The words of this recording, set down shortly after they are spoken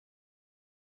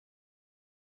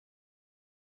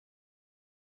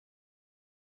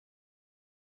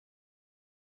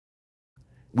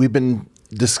we've been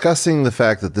discussing the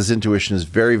fact that this intuition is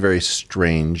very, very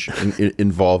strange,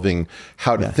 involving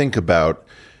how to think about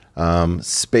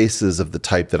spaces of the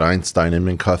type that Einstein and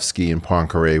Minkowski and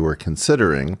Poincaré were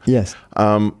considering. Yes.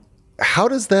 How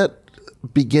does that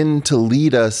begin to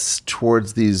lead us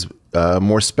towards these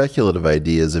more speculative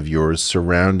ideas of yours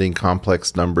surrounding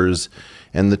complex numbers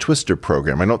and the twistor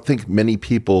program? I don't think many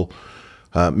people,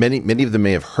 many of them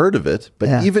may have heard of it,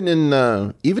 but even in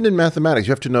mathematics,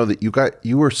 you have to know that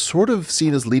you were sort of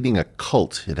seen as leading a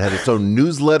cult. It had its own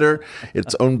newsletter,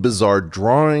 its own bizarre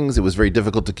drawings. It was very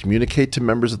difficult to communicate to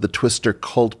members of the twistor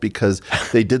cult because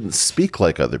they didn't speak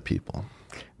like other people.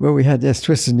 Well, we had this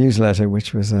twistor newsletter,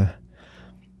 which was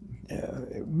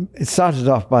it started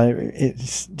off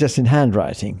it's just in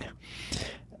handwriting,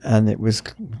 and it was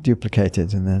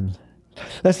duplicated, and then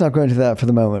let's not go into that for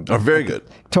the moment. Oh, very good.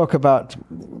 Talk about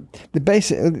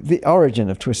the origin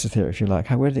of twistor theory, if you like.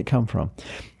 Where did it come from?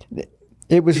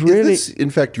 It was really... Is this, in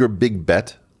fact, your big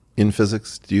bet in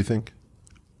physics, do you think?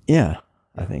 Yeah,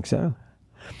 I think so.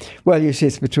 Well, you see,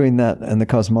 it's between that and the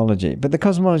cosmology. But the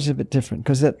cosmology is a bit different,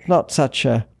 because it's not such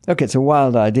a... Okay, it's a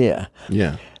wild idea.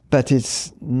 Yeah. But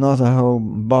it's not a whole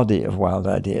body of wild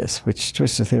ideas, which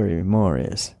twistor theory more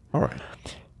is. All right.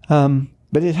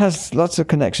 But it has lots of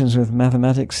connections with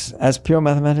mathematics, as pure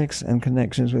mathematics, and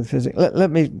connections with physics.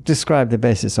 Let me describe the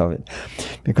basis of it,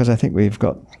 because I think we've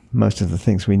got most of the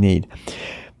things we need.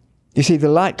 You see, the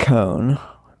light cone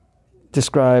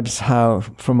describes how,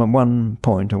 from one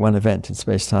point or one event in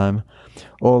space-time,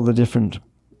 all the different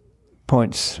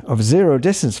points of zero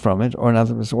distance from it, or in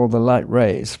other words, all the light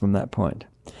rays from that point.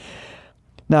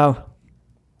 Now,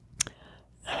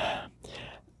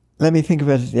 let me think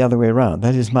about it the other way around.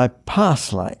 That is my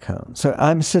past light cone. So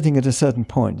I'm sitting at a certain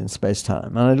point in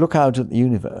space-time, and I look out at the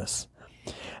universe,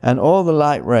 and all the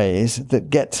light rays that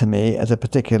get to me at a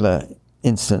particular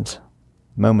instant,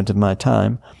 moment of my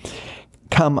time,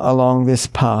 come along this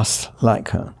past light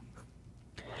cone.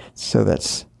 So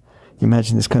that's,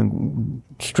 imagine this cone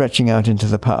stretching out into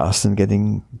the past and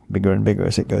getting bigger and bigger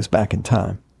as it goes back in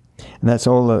time. And that's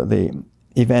all the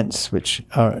events which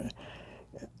are...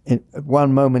 At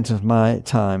one moment of my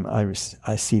time,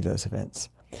 I see those events.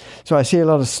 So I see a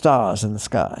lot of stars in the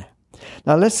sky.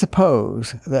 Now let's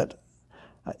suppose that,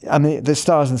 I mean, the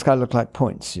stars in the sky look like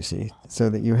points, you see, so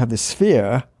that you have this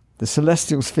sphere, the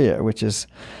celestial sphere, which is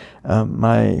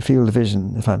my field of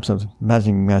vision, if I'm sort of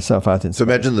imagining myself out in space. So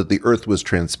imagine that the Earth was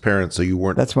transparent, so you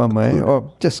weren't... That's one way.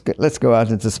 Or just let's go out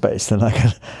into space, then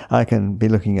I can be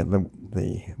looking at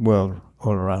the world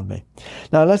all around me.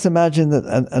 Now let's imagine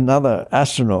that another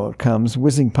astronaut comes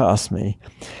whizzing past me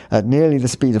at nearly the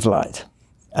speed of light.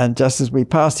 And just as we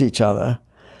pass each other,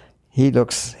 he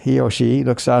or she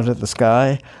looks out at the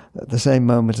sky at the same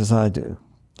moment as I do.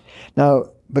 Now,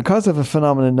 because of a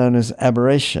phenomenon known as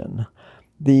aberration,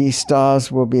 the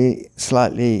stars will be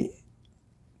slightly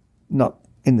not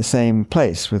in the same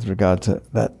place with regard to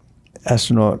that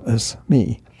astronaut as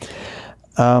me.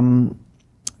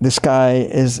 The sky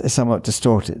is somewhat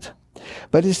distorted.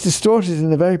 But it's distorted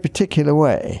in a very particular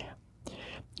way,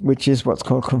 which is what's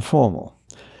called conformal.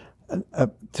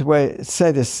 To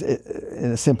say this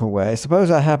in a simple way, suppose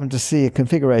I happen to see a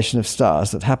configuration of stars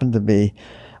that happen to be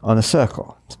on a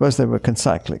circle. Suppose they were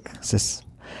concyclic.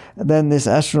 Then this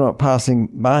astronaut passing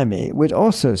by me would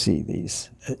also see these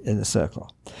in a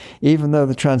circle. Even though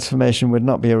the transformation would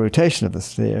not be a rotation of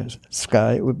the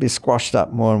sky, it would be squashed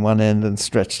up more on one end and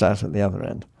stretched out at the other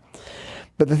end.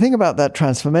 But the thing about that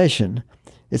transformation,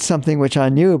 it's something which I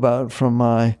knew about from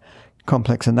my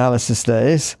complex analysis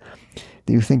days.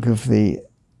 You think of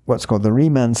what's called the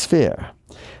Riemann sphere.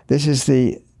 This is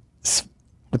the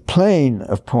plane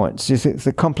of points. You think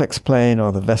the complex plane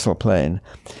or the Wessel plane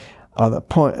are the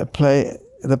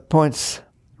points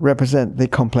represent the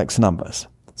complex numbers.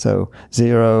 So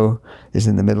 0 is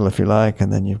in the middle, if you like,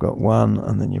 and then you've got 1,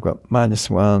 and then you've got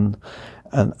 -1,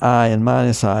 and I and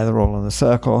minus I, they're all in a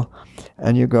circle,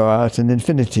 and you go out, and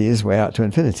infinity is way out to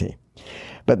infinity.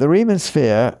 But the Riemann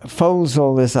sphere folds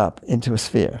all this up into a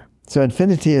sphere. So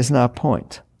infinity is now a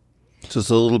point. So it's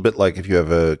a little bit like if you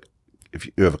have a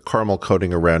caramel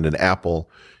coating around an apple,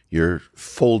 you're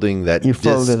folding that disc.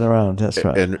 You fold it around, that's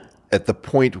right. And at the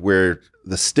point where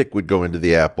the stick would go into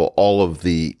the apple, all of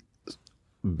the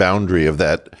boundary of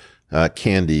that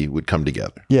candy would come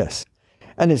together. Yes.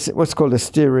 And it's what's called a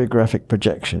stereographic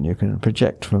projection. You can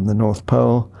project from the North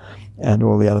Pole and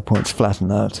all the other points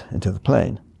flatten out into the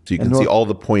plane. So you can see all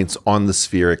the points on the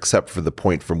sphere except for the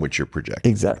point from which you're projecting.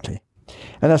 Exactly.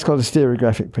 And that's called a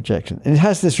stereographic projection. And it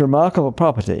has this remarkable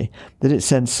property that it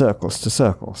sends circles to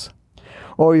circles.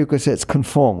 Or you could say it's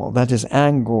conformal. That is,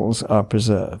 angles are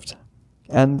preserved.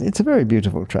 And it's a very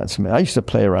beautiful transformation. I used to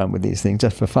play around with these things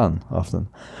just for fun often.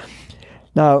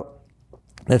 Now,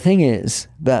 the thing is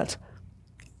that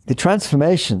the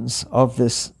transformations of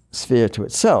this sphere to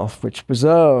itself, which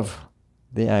preserve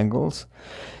the angles,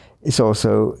 is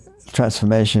also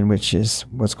transformation which is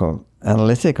what's called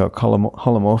analytic or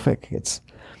holomorphic.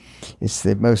 It's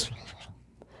the most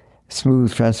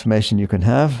smooth transformation you can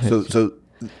have. So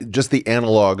just the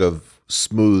analog of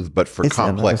smooth, but for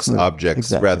complex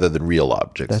objects rather than real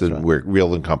objects. That's right. Where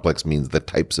real and complex means the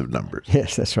types of numbers.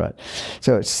 Yes, that's right.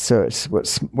 So it's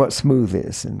what smooth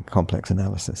is in complex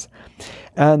analysis.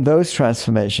 And those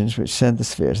transformations which send the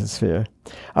sphere to the sphere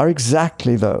are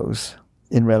exactly those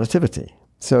in relativity.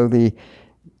 So the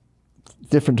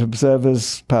different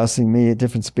observers passing me at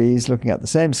different speeds, looking at the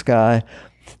same sky,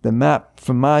 the map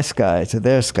from my sky to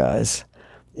their skies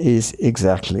is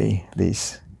exactly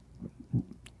these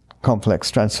complex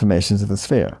transformations of the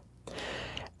sphere.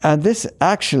 And this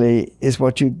actually is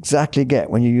what you exactly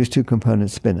get when you use two-component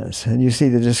spinners. And you see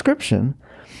the description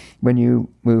when you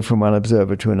move from one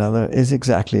observer to another is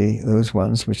exactly those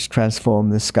ones which transform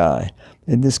the sky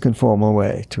in this conformal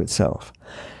way to itself.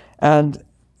 And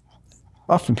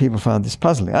often people find this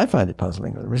puzzling. I find it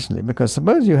puzzling originally, because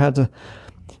suppose you had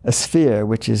a sphere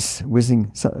which is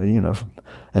whizzing,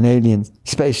 an alien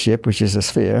spaceship, which is a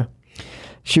sphere,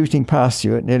 shooting past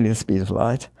you at nearly the speed of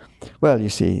light. Well, you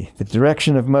see, the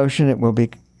direction of motion, it will be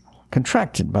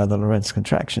contracted by the Lorentz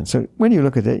contraction. So when you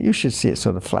look at it, you should see it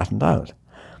sort of flattened out.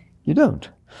 You don't,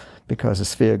 because a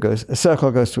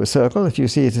circle goes to a circle. If you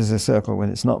see it as a circle when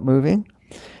it's not moving,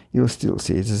 you'll still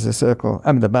see it as a circle.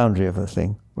 I mean, the boundary of the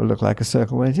thing will look like a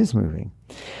circle when it is moving.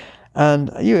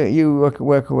 And you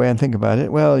work away and think about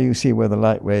it. Well, you see where the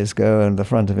light rays go and the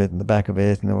front of it and the back of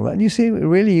it and all that. And you see,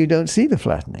 really, you don't see the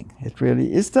flattening. It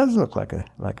does look like a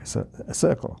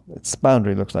circle. Its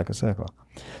boundary looks like a circle.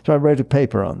 So I wrote a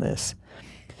paper on this.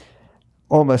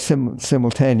 Almost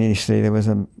simultaneously, there was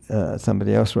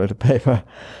somebody else wrote a paper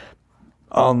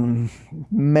on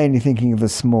mainly thinking of the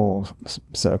small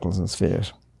circles and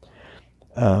spheres.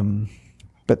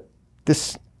 But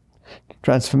this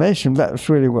transformation, that was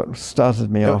really what started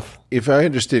me off. If I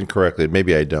understand correctly,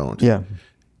 maybe I don't. Yeah.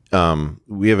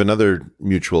 We have another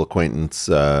mutual acquaintance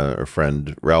or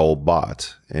friend, Raoul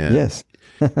Bott. And yes.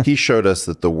 he showed us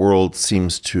that the world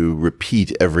seems to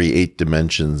repeat every 8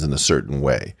 dimensions in a certain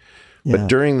way. Yeah. But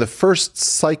during the first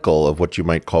cycle of what you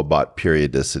might call Bott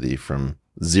periodicity, from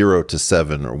 0 to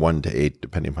 7 or 1 to 8,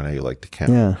 depending upon how you like to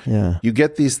count. You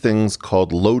get these things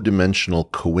called low-dimensional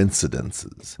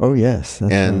coincidences. Oh, yes.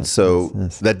 And so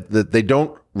that they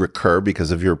don't recur because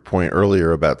of your point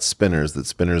earlier about spinners, that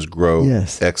spinners grow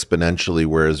exponentially,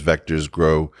 whereas vectors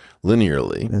grow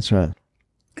linearly. That's right.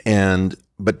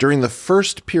 But during the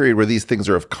first period where these things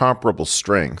are of comparable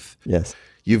strength,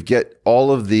 you get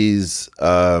all of these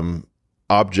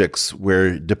objects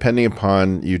where, depending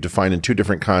upon, you define in 2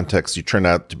 different contexts, you turn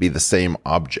out to be the same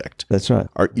object. That's right.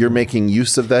 You're making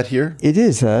use of that here? It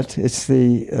is that. It's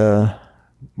the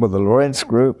Lorentz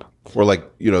group. Or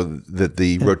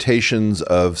the rotations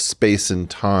of space and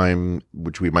time,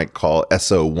 which we might call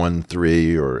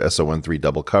SO13 or SO13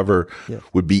 double cover,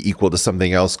 would be equal to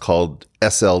something else called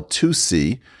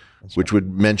SL2C, which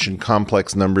would mention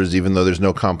complex numbers, even though there's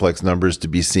no complex numbers to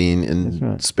be seen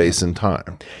in space and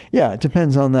time. Yeah, it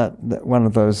depends on that one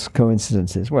of those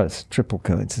coincidences. Well, it's triple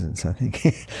coincidence, I think.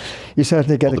 You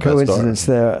certainly get a coincidence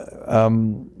there,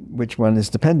 which one is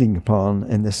depending upon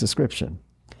in this description.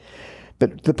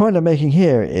 But the point I'm making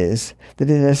here is that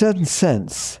in a certain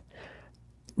sense,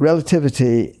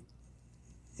 relativity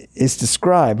is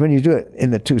described, when you do it in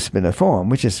the 2-spinner form,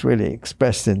 which is really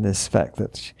expressed in this fact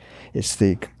that it's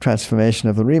the transformation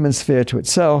of the Riemann sphere to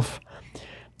itself,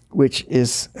 which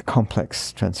is a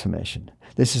complex transformation.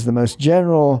 This is the most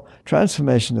general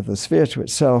transformation of the sphere to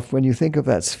itself when you think of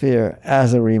that sphere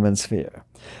as a Riemann sphere.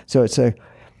 So it's a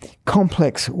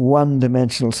complex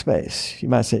one-dimensional space. You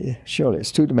might say, surely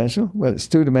it's two-dimensional. Well, it's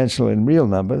two-dimensional in real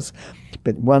numbers,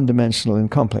 but one-dimensional in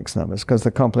complex numbers, because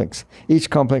each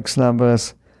complex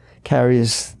numbers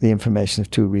carries the information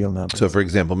of 2 real numbers. So, for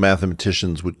example,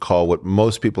 mathematicians would call what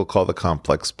most people call the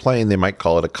complex plane, they might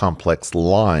call it a complex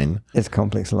line. It's a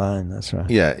complex line, that's right.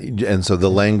 Yeah, and so the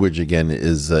language, again,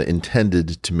 is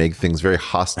intended to make things very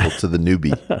hostile to the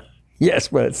newbie.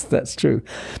 Yes, well, that's true.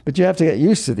 But you have to get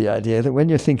used to the idea that when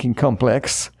you're thinking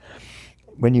complex,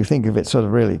 when you think of it sort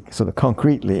of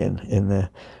concretely in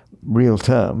the real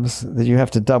terms, that you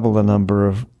have to double the number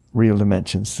of real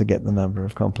dimensions to get the number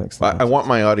of complex dimensions. I want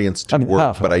my audience to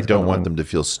work, but I don't want them to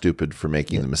feel stupid for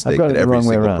making the mistake that every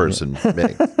single person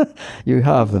makes. You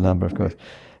halve the number, of course.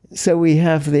 So we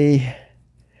have the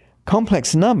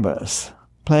complex numbers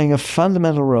playing a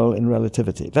fundamental role in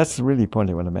relativity. That's the really point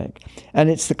I want to make. And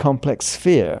it's the complex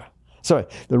sphere. Sorry,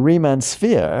 the Riemann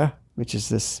sphere, which is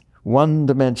this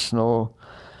one-dimensional,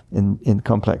 in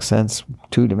complex sense,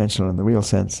 two-dimensional in the real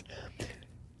sense,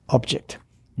 object,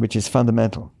 which is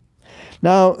fundamental.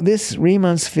 Now, this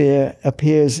Riemann sphere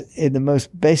appears in the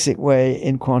most basic way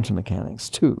in quantum mechanics,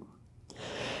 too.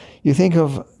 You think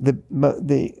of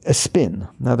a spin.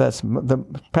 Now, that's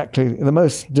practically the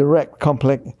most direct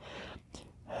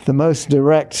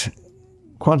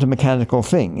quantum mechanical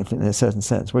thing, in a certain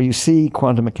sense, where you see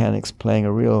quantum mechanics playing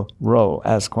a real role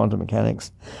as quantum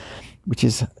mechanics, which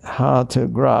is hard to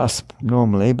grasp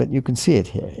normally, but you can see it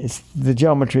here. The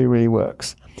geometry really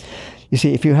works. You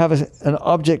see, if you have an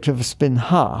object of a spin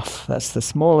half, that's the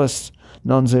smallest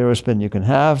non-zero spin you can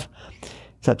have,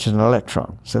 such as an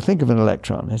electron. So think of an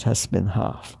electron. It has spin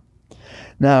half.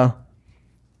 Now,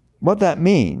 what that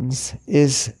means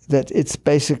is that it's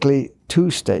basically two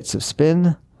states of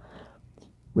spin,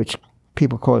 which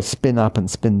people call it spin up and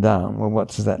spin down. Well, what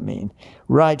does that mean?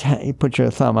 You put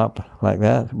your thumb up like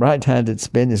that. Right-handed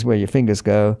spin is where your fingers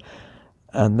go,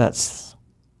 and that's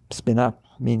spin up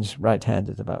means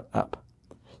right-handed about up.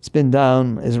 Spin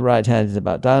down is right-handed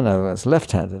about down, in other words,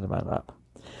 left-handed about up.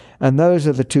 And those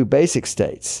are the two basic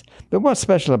states. But what's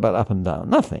special about up and down?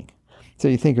 Nothing. So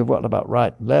you think of what about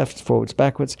right, left, forwards,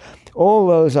 backwards. All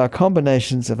those are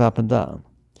combinations of up and down.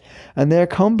 And they're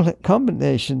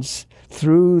combinations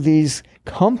through these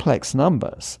complex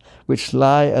numbers, which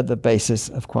lie at the basis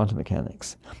of quantum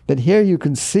mechanics. But here you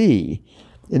can see,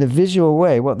 in a visual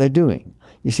way, what they're doing.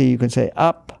 You see, you can say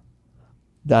up,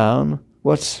 down,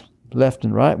 what's left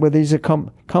and right? Well, these are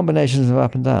combinations of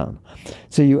up and down.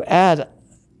 So you add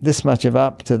this much of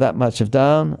up to that much of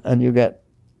down, and you get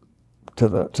to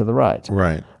the right.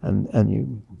 Right. And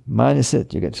you minus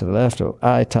it, you get to the left, or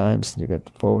I times, you get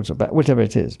forwards or back, whatever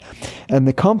it is. And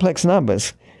the complex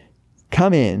numbers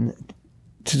come in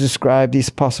to describe these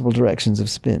possible directions of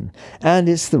spin. And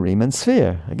it's the Riemann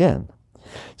sphere, again.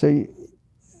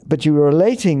 But you're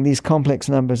relating these complex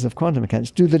numbers of quantum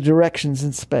mechanics to the directions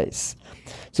in space.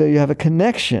 So you have a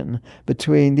connection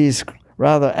between these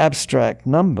rather abstract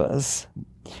numbers,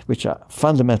 which are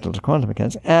fundamental to quantum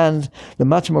mechanics, and the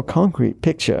much more concrete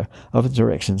picture of the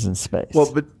directions in space.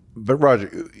 Well, but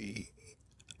Roger,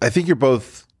 I think you're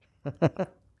both...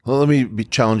 Well, let me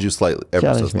challenge you slightly,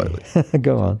 ever so slightly.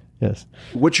 Go on, yes.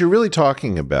 What you're really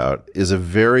talking about is a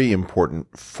very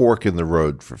important fork in the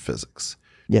road for physics.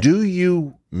 Yes. Do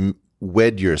you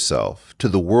wed yourself to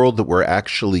the world that we're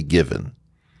actually given?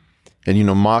 And, you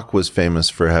know, Mach was famous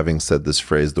for having said this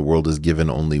phrase, the world is given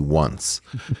only once.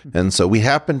 And so we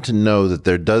happen to know that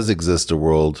there does exist a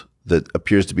world that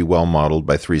appears to be well modeled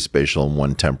by 3 spatial and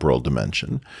 1 temporal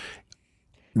dimension.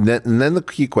 And then the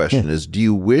key question is, do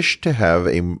you wish to have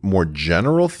a more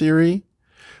general theory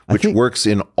which works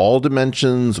in all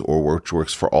dimensions, or which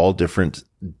works for all different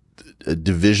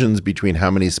divisions between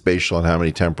how many spatial and how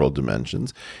many temporal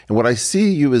dimensions? And what I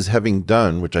see you as having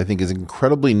done, which I think is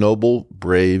incredibly noble,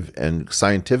 brave, and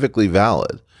scientifically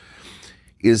valid,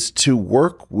 is to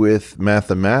work with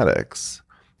mathematics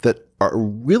that are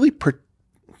really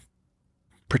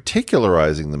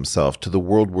particularizing themselves to the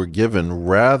world we're given,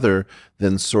 rather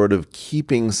than sort of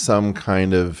keeping some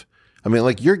kind of, I mean,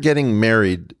 like, you're getting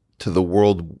married to the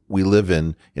world we live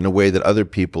in a way that other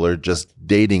people are just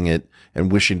dating it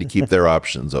and wishing to keep their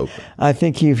options open. I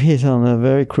think you've hit on a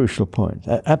very crucial point.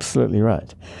 Absolutely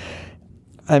right.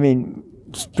 I mean,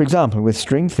 for example, with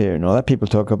string theory and all that, people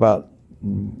talk about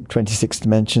 26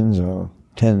 dimensions or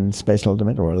 10 spatial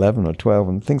dimensions or 11 or 12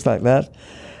 and things like that.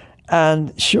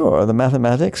 And sure, the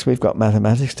mathematics, we've got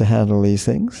mathematics to handle these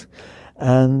things.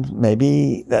 And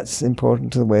maybe that's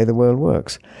important to the way the world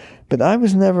works. But I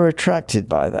was never attracted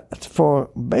by that for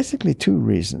basically 2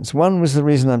 reasons. One was the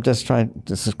reason I'm just trying to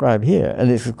describe here,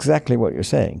 and it's exactly what you're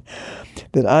saying,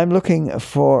 that I'm looking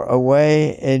for a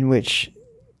way in which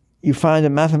you find a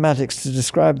mathematics to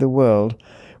describe the world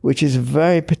which is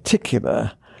very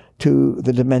particular to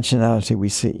the dimensionality we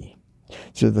see.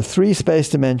 So the 3 space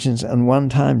dimensions and 1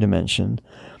 time dimension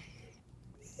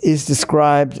is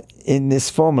described in this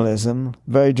formalism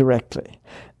very directly.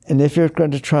 And if you're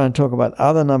going to try and talk about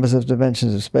other numbers of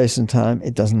dimensions of space and time,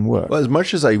 it doesn't work. Well, as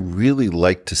much as I really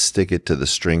like to stick it to the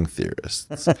string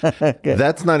theorists,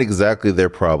 that's not exactly their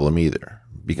problem either.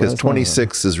 Because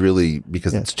 26 is really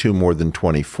because it's 2 more than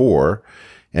 24,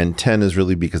 and 10 is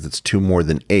really because it's 2 more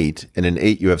than 8. And in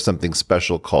 8, you have something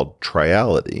special called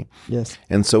triality. Yes.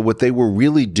 And so what they were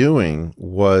really doing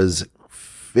was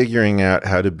figuring out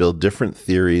how to build different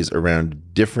theories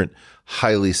around different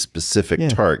highly specific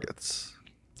targets.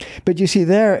 But you see,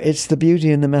 there it's the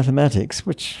beauty in the mathematics,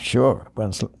 which sure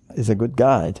is a good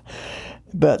guide,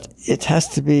 but it has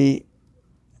to be.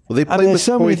 Well, they play with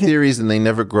toy theories, and they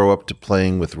never grow up to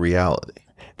playing with reality.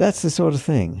 That's the sort of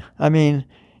thing. I mean,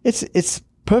 it's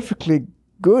perfectly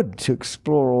good to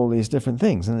explore all these different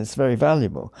things, and it's very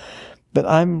valuable. But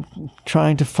I'm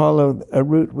trying to follow a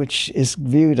route which is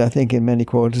viewed, I think, in many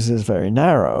quarters as very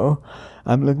narrow.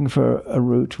 I'm looking for a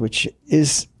route which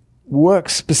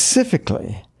works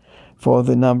specifically for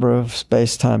the number of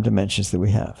space-time dimensions that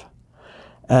we have,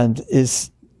 and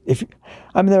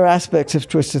there are aspects of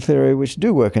twistor theory which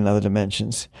do work in other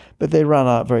dimensions, but they run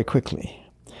out very quickly.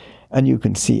 And you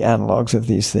can see analogs of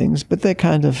these things, but they're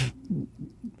kind of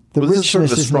this is sort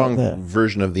of a strong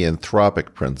version of the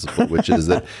anthropic principle, which is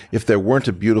that if there weren't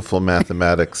a beautiful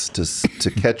mathematics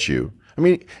to catch you, I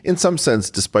mean, in some sense,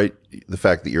 despite the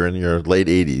fact that you're in your late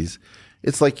 80s,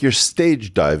 it's like you're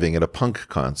stage diving at a punk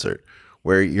concert,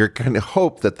 where you're kind of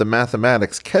hope that the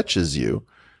mathematics catches you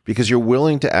because you're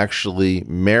willing to actually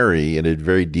marry at a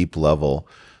very deep level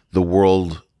the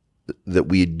world that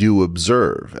we do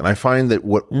observe. And I find that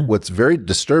what's very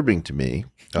disturbing to me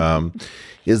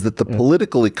is that the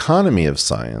political economy of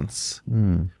science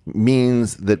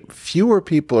means that fewer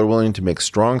people are willing to make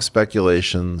strong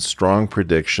speculations, strong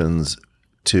predictions,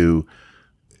 to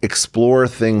explore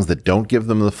things that don't give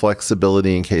them the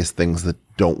flexibility in case things that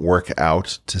don't work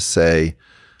out, to say,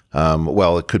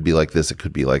 well, it could be like this, it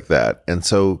could be like that. And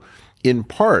so in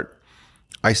part,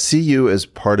 I see you as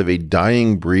part of a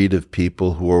dying breed of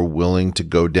people who are willing to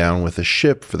go down with a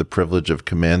ship for the privilege of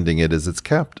commanding it as its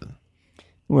captain.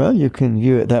 Well, you can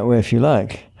view it that way if you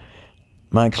like.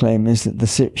 My claim is that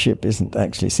the ship isn't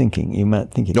actually sinking. You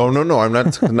might think it is. No. I'm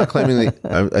not claiming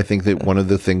that. I think that one of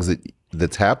the things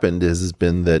that's happened has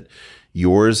been that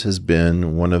yours has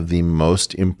been one of the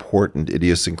most important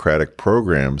idiosyncratic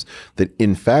programs that,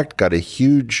 in fact, got a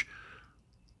huge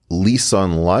lease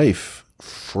on life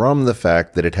from the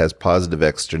fact that it has positive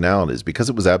externalities. Because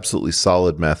it was absolutely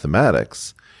solid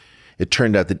mathematics, it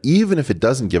turned out that even if it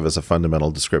doesn't give us a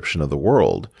fundamental description of the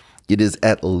world, it is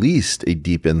at least a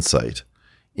deep insight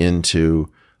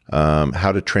into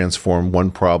how to transform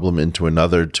one problem into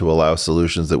another to allow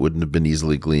solutions that wouldn't have been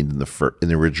easily gleaned in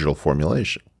the original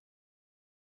formulation.